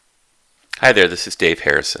Hi there, this is Dave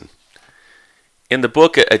Harrison. In the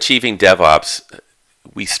book Achieving DevOps,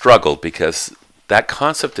 we struggled because that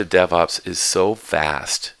concept of DevOps is so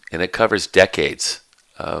vast and it covers decades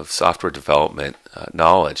of software development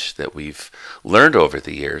knowledge that we've learned over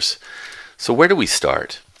the years. So where do we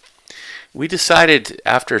start? We decided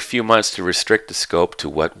after a few months to restrict the scope to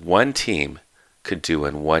what one team could do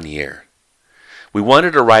in 1 year. We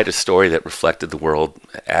wanted to write a story that reflected the world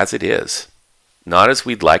as it is, not as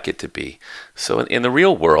we'd like it to be. So in the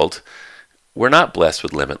real world, we're not blessed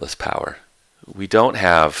with limitless power. We don't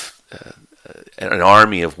have an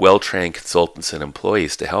army of well-trained consultants and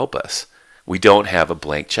employees to help us. We don't have a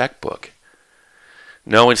blank checkbook.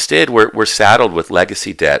 No, instead, we're saddled with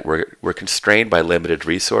legacy debt. We're constrained by limited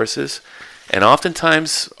resources. And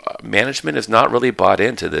oftentimes, management is not really bought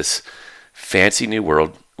into this fancy new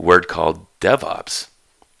word called DevOps.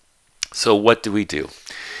 So what do we do?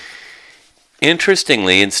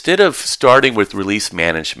 Interestingly, instead of starting with release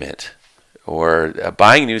management or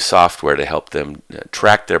buying new software to help them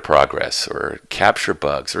track their progress or capture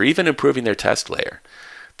bugs or even improving their test layer,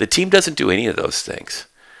 the team doesn't do any of those things.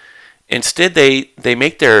 Instead, they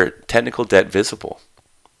make their technical debt visible.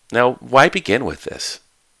 Now, why begin with this?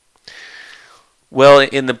 Well,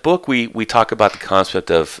 in the book, we talk about the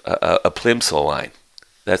concept of a Plimsoll line.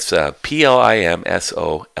 That's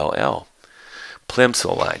Plimsoll.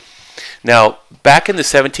 Plimsoll line. Now, back in the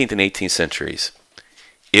 17th and 18th centuries,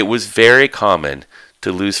 it was very common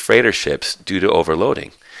to lose freighter ships due to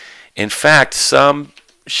overloading. In fact, some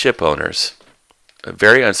ship owners,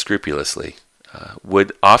 very unscrupulously,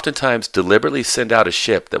 would oftentimes deliberately send out a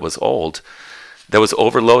ship that was old, that was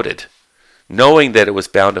overloaded, knowing that it was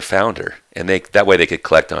bound to founder, and that way they could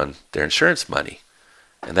collect on their insurance money.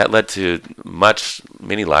 And that led to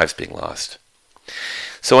many lives being lost.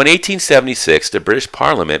 So in 1876, the British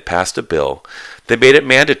Parliament passed a bill that made it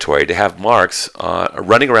mandatory to have marks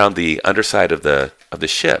running around the underside of the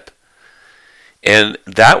ship. And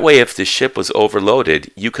that way, if the ship was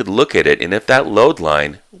overloaded, you could look at it, and if that load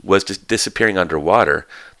line was disappearing underwater,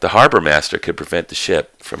 the harbor master could prevent the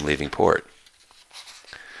ship from leaving port.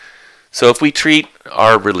 So if we treat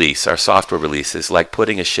our software releases, like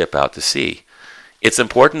putting a ship out to sea, it's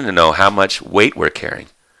important to know how much weight we're carrying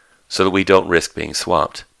so that we don't risk being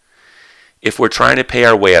swamped. If we're trying to pay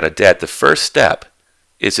our way out of debt, the first step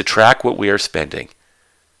is to track what we are spending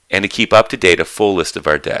and to keep up to date a full list of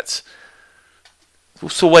our debts.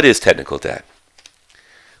 So what is technical debt?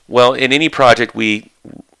 Well, in any project, we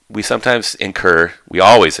always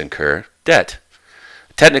incur debt.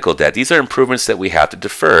 Technical debt. These are improvements that we have to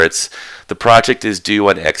defer. The project is due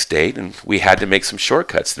on X date, and we had to make some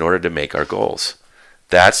shortcuts in order to make our goals.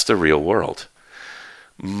 That's the real world.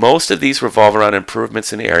 Most of these revolve around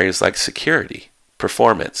improvements in areas like security,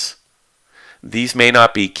 performance. These may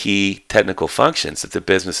not be key technical functions that the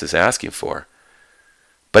business is asking for,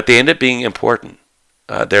 but they end up being important.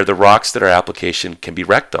 They're the rocks that our application can be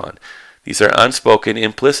wrecked on. These are unspoken,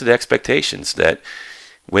 implicit expectations that,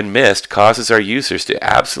 when missed, causes our users to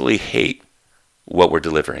absolutely hate what we're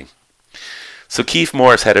delivering. So Keith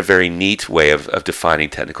Morris had a very neat way of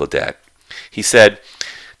defining technical debt. He said,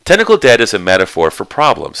 technical debt is a metaphor for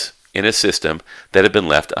problems in a system that have been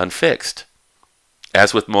left unfixed.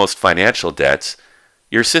 As with most financial debts,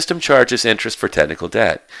 your system charges interest for technical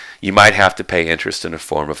debt. You might have to pay interest in a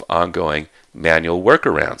form of ongoing manual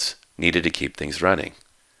workarounds needed to keep things running.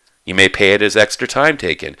 You may pay it as extra time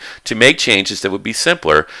taken to make changes that would be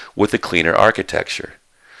simpler with a cleaner architecture.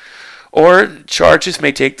 Or charges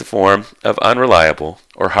may take the form of unreliable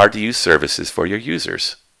or hard-to-use services for your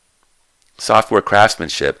users. Software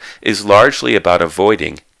craftsmanship is largely about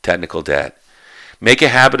avoiding technical debt. Make a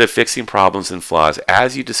habit of fixing problems and flaws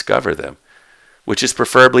as you discover them, which is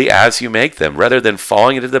preferably as you make them, rather than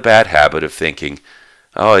falling into the bad habit of thinking,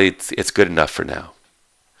 oh, it's good enough for now.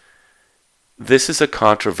 This is a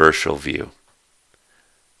controversial view.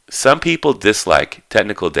 Some people dislike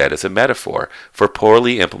technical debt as a metaphor for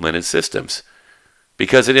poorly implemented systems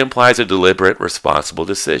because it implies a deliberate, responsible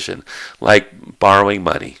decision, like borrowing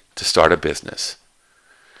money to start a business.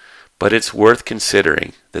 But it's worth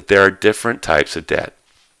considering that there are different types of debt.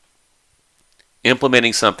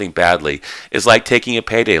 Implementing something badly is like taking a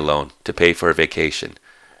payday loan to pay for a vacation.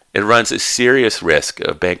 It runs a serious risk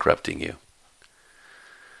of bankrupting you.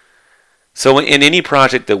 So in any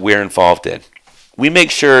project that we're involved in, we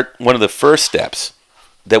make sure one of the first steps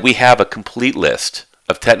that we have a complete list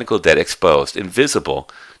of technical debt exposed and visible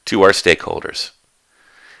to our stakeholders.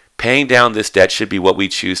 Paying down this debt should be what we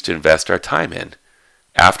choose to invest our time in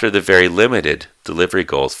after the very limited delivery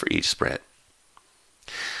goals for each sprint.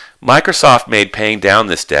 Microsoft made paying down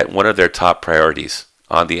this debt one of their top priorities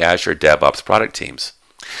on the Azure DevOps product teams.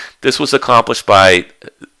 This was accomplished by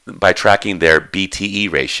tracking their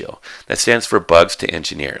BTE ratio. That stands for bugs to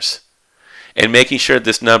engineers, and making sure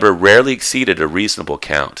this number rarely exceeded a reasonable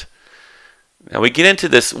count. Now we get into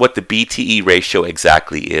this, what the BTE ratio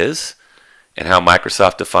exactly is and how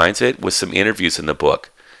Microsoft defines it, with some interviews in the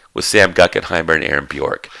book with Sam Guckenheimer and Aaron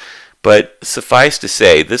Bjork. But suffice to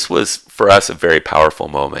say, this was for us a very powerful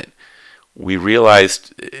moment. We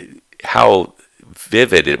realized how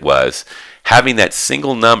vivid it was having that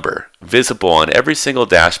single number visible on every single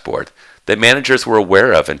dashboard that managers were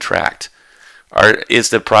aware of and tracked. Is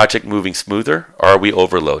the project moving smoother, or are we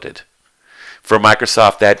overloaded? For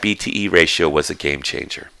Microsoft, that BTE ratio was a game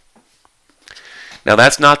changer. Now,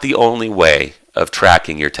 that's not the only way of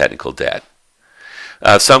tracking your technical debt.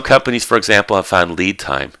 Some companies, for example, have found lead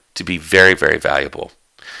time to be very, very valuable.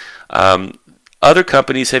 Other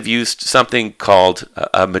companies have used something called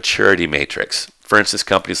a maturity matrix. For instance,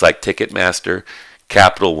 companies like Ticketmaster,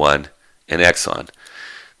 Capital One, and Exxon.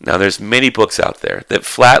 Now, there's many books out there that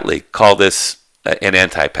flatly call this an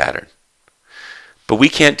anti-pattern. But we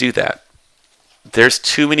can't do that. There's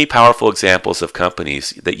too many powerful examples of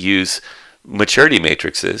companies that use maturity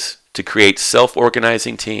matrices to create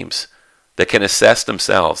self-organizing teams that can assess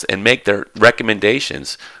themselves and make their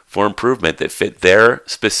recommendations for improvement that fit their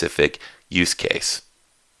specific use case.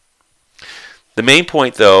 The main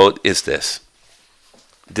point, though, is this: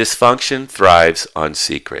 dysfunction thrives on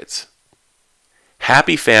secrets.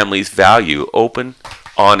 Happy families value open,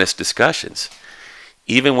 honest discussions,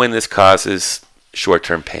 even when this causes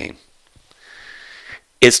short-term pain.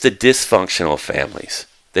 It's the dysfunctional families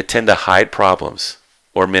that tend to hide problems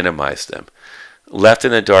or minimize them. Left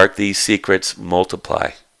in the dark, these secrets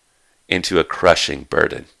multiply into a crushing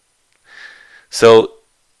burden. So,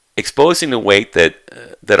 exposing the weight that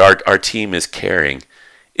our team is carrying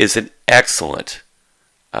is an excellent,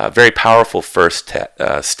 very powerful first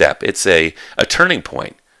step. It's a turning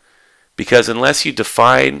point, because unless you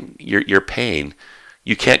define your pain,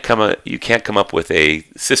 you can't come up with a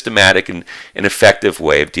systematic and effective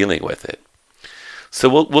way of dealing with it. So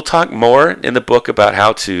we'll talk more in the book about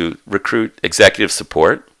how to recruit executive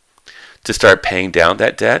support to start paying down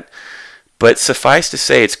that debt. But suffice to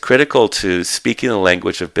say, it's critical to speaking the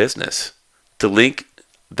language of business, to link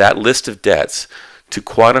that list of debts to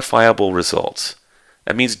quantifiable results.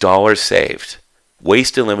 That means dollars saved,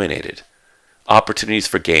 waste eliminated, opportunities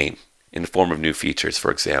for gain in the form of new features,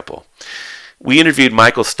 for example. We interviewed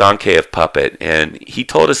Michael Stonke of Puppet, and he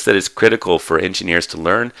told us that it's critical for engineers to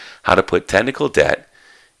learn how to put technical debt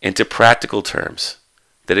into practical terms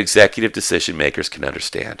that executive decision makers can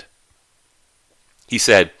understand. He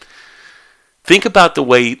said, think about the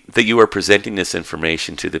way that you are presenting this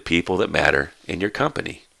information to the people that matter in your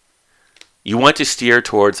company. You want to steer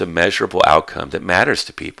towards a measurable outcome that matters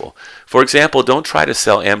to people. For example, don't try to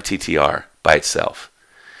sell MTTR by itself.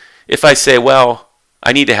 If I say, well,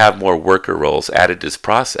 I need to have more worker roles added to this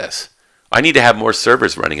process, I need to have more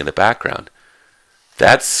servers running in the background,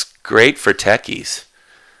 that's great for techies,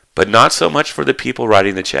 but not so much for the people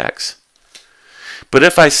writing the checks. But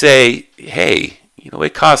if I say, hey,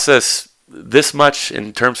 it costs us this much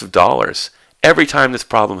in terms of dollars every time this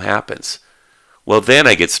problem happens, well, then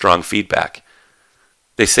I get strong feedback.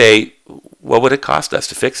 They say, what would it cost us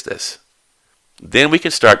to fix this? Then we can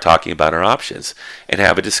start talking about our options and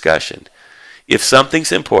have a discussion. If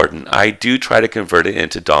something's important, I do try to convert it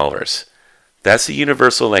into dollars. That's the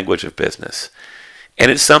universal language of business. And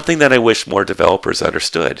it's something that I wish more developers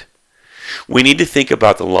understood. We need to think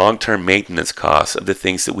about the long-term maintenance costs of the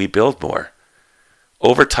things that we build more.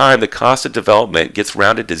 Over time, the cost of development gets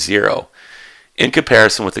rounded to zero in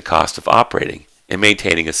comparison with the cost of operating and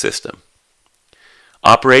maintaining a system.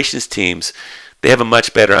 Operations teams, they have a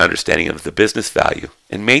much better understanding of the business value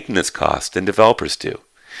and maintenance cost than developers do.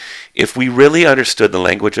 If we really understood the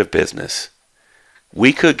language of business,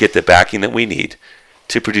 we could get the backing that we need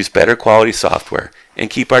to produce better quality software and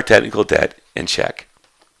keep our technical debt in check.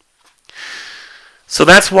 So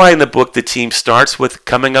that's why in the book the team starts with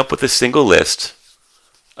coming up with a single list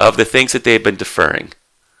of the things that they've been deferring,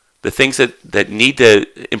 the things that need to,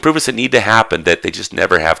 improvements that need to happen that they just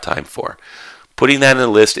never have time for. Putting that in the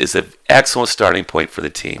list is an excellent starting point for the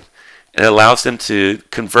team, and it allows them to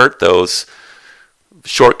convert those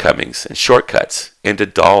shortcomings and shortcuts into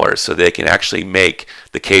dollars so they can actually make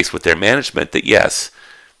the case with their management that yes,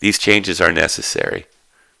 these changes are necessary.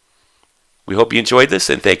 We hope you enjoyed this,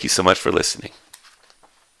 and thank you so much for listening.